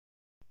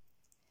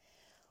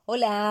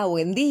Hola,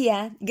 buen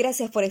día.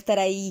 Gracias por estar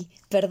ahí.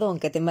 Perdón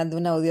que te mande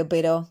un audio,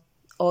 pero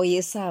hoy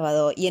es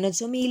sábado y en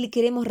 8000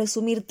 queremos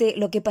resumirte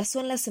lo que pasó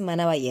en la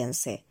semana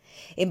bahiense.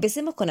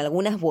 Empecemos con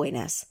algunas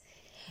buenas.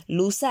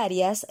 Luz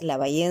Arias, la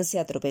bahiense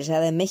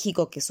atropellada en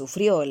México que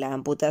sufrió la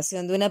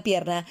amputación de una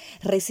pierna,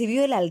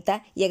 recibió el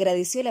alta y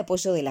agradeció el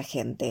apoyo de la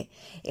gente.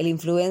 El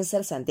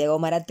influencer Santiago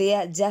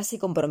Maratea ya se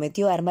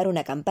comprometió a armar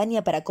una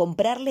campaña para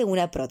comprarle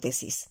una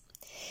prótesis.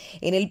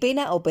 En el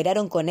Pena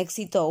operaron con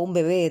éxito a un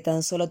bebé de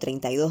tan solo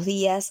 32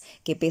 días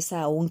que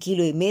pesa 1,5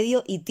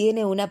 kilos y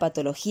tiene una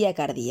patología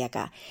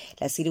cardíaca.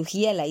 La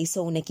cirugía la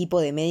hizo un equipo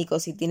de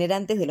médicos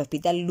itinerantes del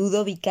Hospital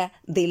Ludovica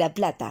de La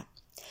Plata.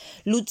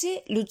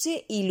 Luché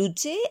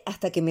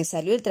hasta que me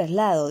salió el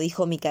traslado,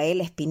 dijo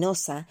Micaela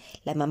Espinosa,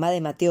 la mamá de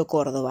Mateo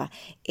Córdoba.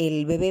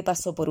 El bebé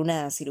pasó por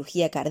una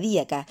cirugía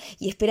cardíaca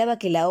y esperaba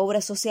que la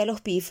obra social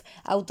Hospice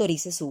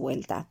autorice su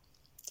vuelta.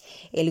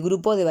 El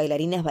grupo de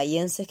bailarinas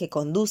bahienses que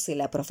conduce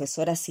la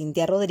profesora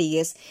Cintia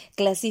Rodríguez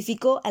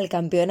clasificó al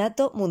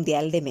Campeonato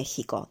Mundial de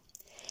México.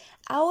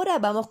 Ahora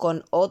vamos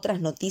con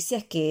otras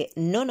noticias que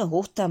no nos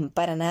gustan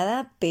para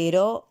nada,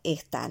 pero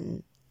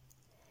están.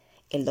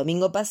 El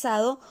domingo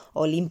pasado,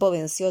 Olimpo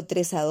venció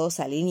 3-2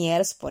 a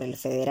Liniers por el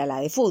Federal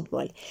A de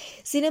fútbol.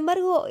 Sin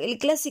embargo, el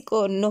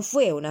clásico no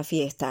fue una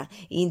fiesta.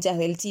 Hinchas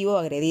del Chivo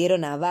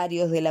agredieron a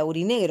varios del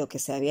aurinegro que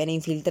se habían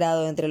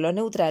infiltrado entre los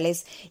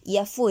neutrales y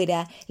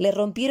afuera le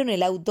rompieron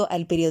el auto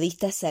al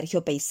periodista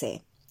Sergio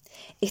Peicé.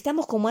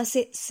 Estamos como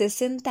hace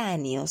 60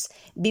 años.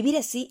 Vivir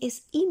así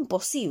es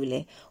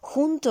imposible.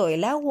 Junto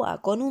el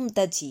agua con un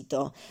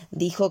tachito,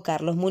 dijo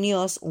Carlos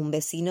Muñoz, un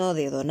vecino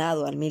de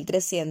Donado al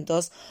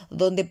 1300,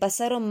 donde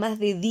pasaron más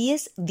de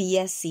 10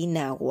 días sin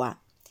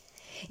agua.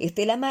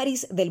 Estela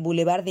Maris, del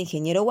Boulevard de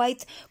Ingeniero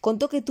White,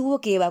 contó que tuvo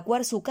que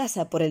evacuar su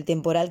casa por el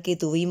temporal que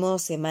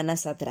tuvimos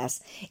semanas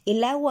atrás.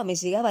 El agua me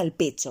llegaba al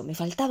pecho, me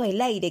faltaba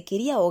el aire,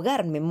 quería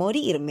ahogarme,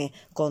 morirme,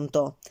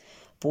 contó.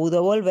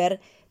 Pudo volver,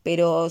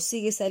 pero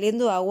sigue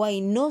saliendo agua y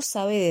no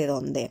sabe de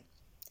dónde.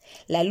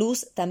 La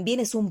luz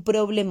también es un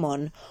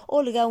problemón.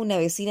 Olga, una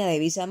vecina de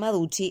Villa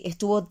Maducci,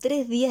 estuvo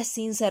 3 días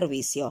sin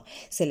servicio.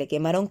 Se le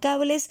quemaron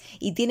cables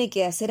y tiene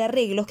que hacer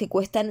arreglos que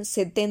cuestan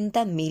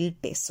 70.000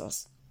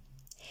 pesos.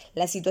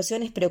 La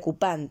situación es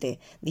preocupante,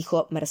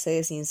 dijo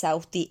Mercedes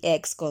Insausti,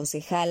 ex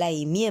concejala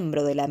y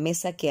miembro de la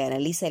mesa que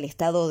analiza el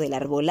estado del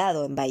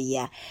arbolado en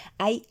Bahía.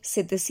 Hay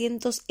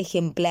 700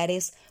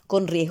 ejemplares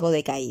con riesgo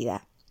de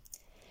caída.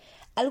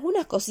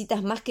 Algunas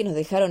cositas más que nos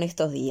dejaron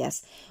estos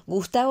días.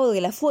 Gustavo de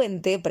la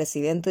Fuente,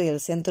 presidente del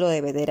Centro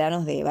de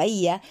Veteranos de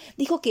Bahía,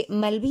 dijo que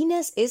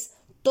Malvinas es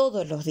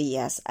todos los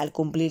días al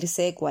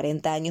cumplirse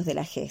 40 años de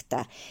la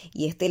gesta.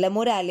 Y Estela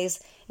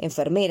Morales,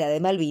 enfermera de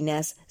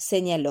Malvinas,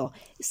 señaló: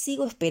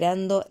 sigo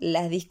esperando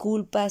las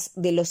disculpas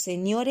de los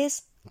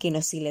señores que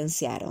nos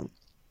silenciaron.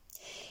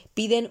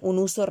 Piden un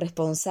uso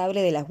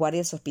responsable de las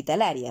guardias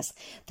hospitalarias.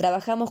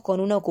 Trabajamos con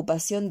una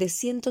ocupación de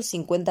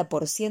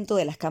 150%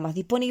 de las camas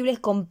disponibles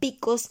con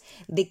picos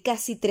de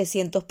casi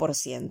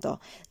 300%,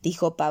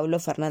 dijo Pablo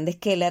Fernández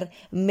Keller,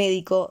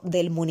 médico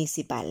del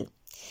municipal.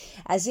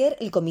 Ayer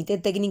el Comité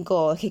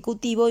Técnico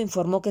Ejecutivo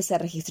informó que se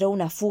registró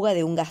una fuga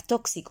de un gas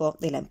tóxico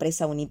de la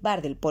empresa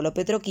Unipar del polo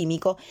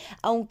petroquímico,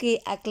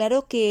 aunque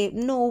aclaró que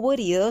no hubo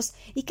heridos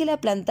y que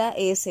la planta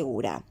es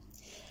segura.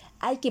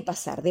 Hay que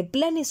pasar de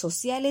planes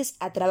sociales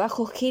a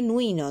trabajo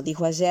genuino,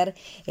 dijo ayer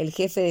el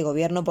jefe de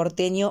gobierno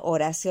porteño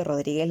Horacio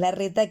Rodríguez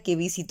Larreta, que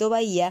visitó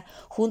Bahía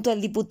junto al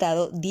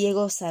diputado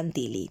Diego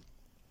Santilli.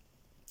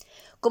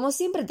 Como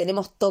siempre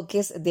tenemos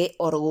toques de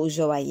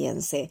orgullo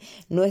bahiense.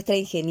 Nuestra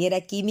ingeniera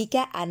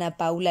química Ana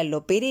Paula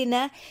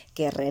Loperena,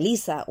 que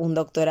realiza un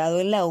doctorado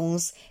en la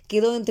UNS,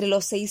 quedó entre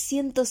los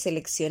 600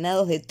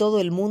 seleccionados de todo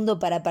el mundo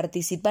para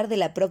participar de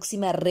la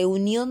próxima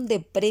reunión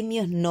de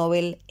premios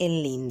Nobel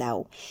en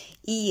Lindau.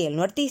 Y en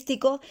lo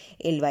artístico,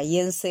 el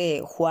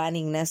bahiense Juan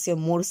Ignacio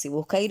Murci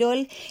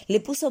Buscairol le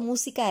puso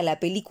música a la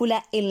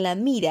película En la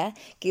Mira,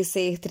 que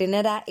se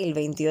estrenará el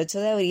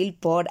 28 de abril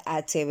por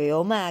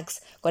HBO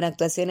Max, con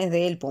actuaciones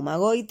de El Puma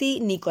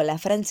Goiti,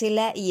 Nicolás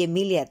Franchella y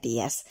Emilia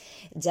Tías.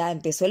 Ya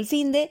empezó el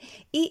finde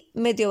y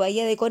Meteo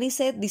Bahía de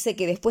CONICET dice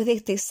que después de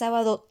este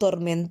sábado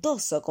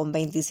tormentoso con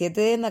 27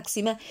 de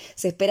máxima,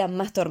 se esperan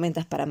más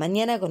tormentas para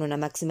mañana con una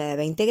máxima de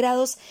 20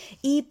 grados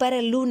y para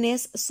el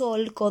lunes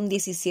sol con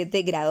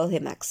 17 grados de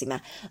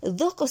máxima.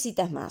 2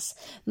 cositas más.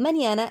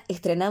 Mañana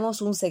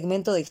estrenamos un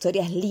segmento de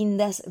historias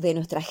lindas de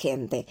nuestra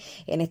gente.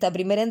 En esta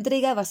primera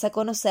entrega vas a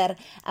conocer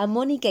a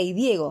Mónica y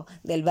Diego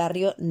del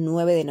barrio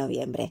 9 de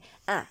noviembre.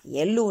 Y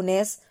el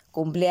lunes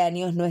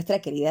cumpleaños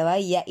nuestra querida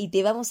Bahía y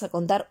te vamos a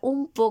contar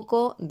un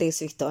poco de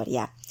su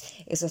historia.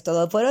 Eso es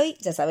todo por hoy.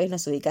 Ya sabes,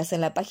 nos ubicás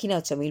en la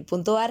página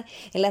 8000.ar,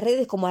 en las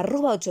redes como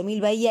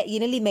 @8000bahía y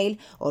en el email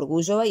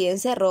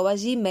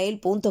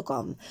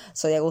orgullobahiense@gmail.com.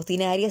 Soy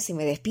Agustina Arias y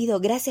me despido.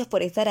 Gracias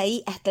por estar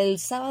ahí hasta el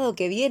sábado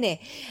que viene.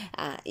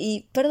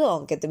 Y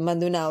perdón que te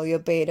mande un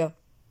audio, pero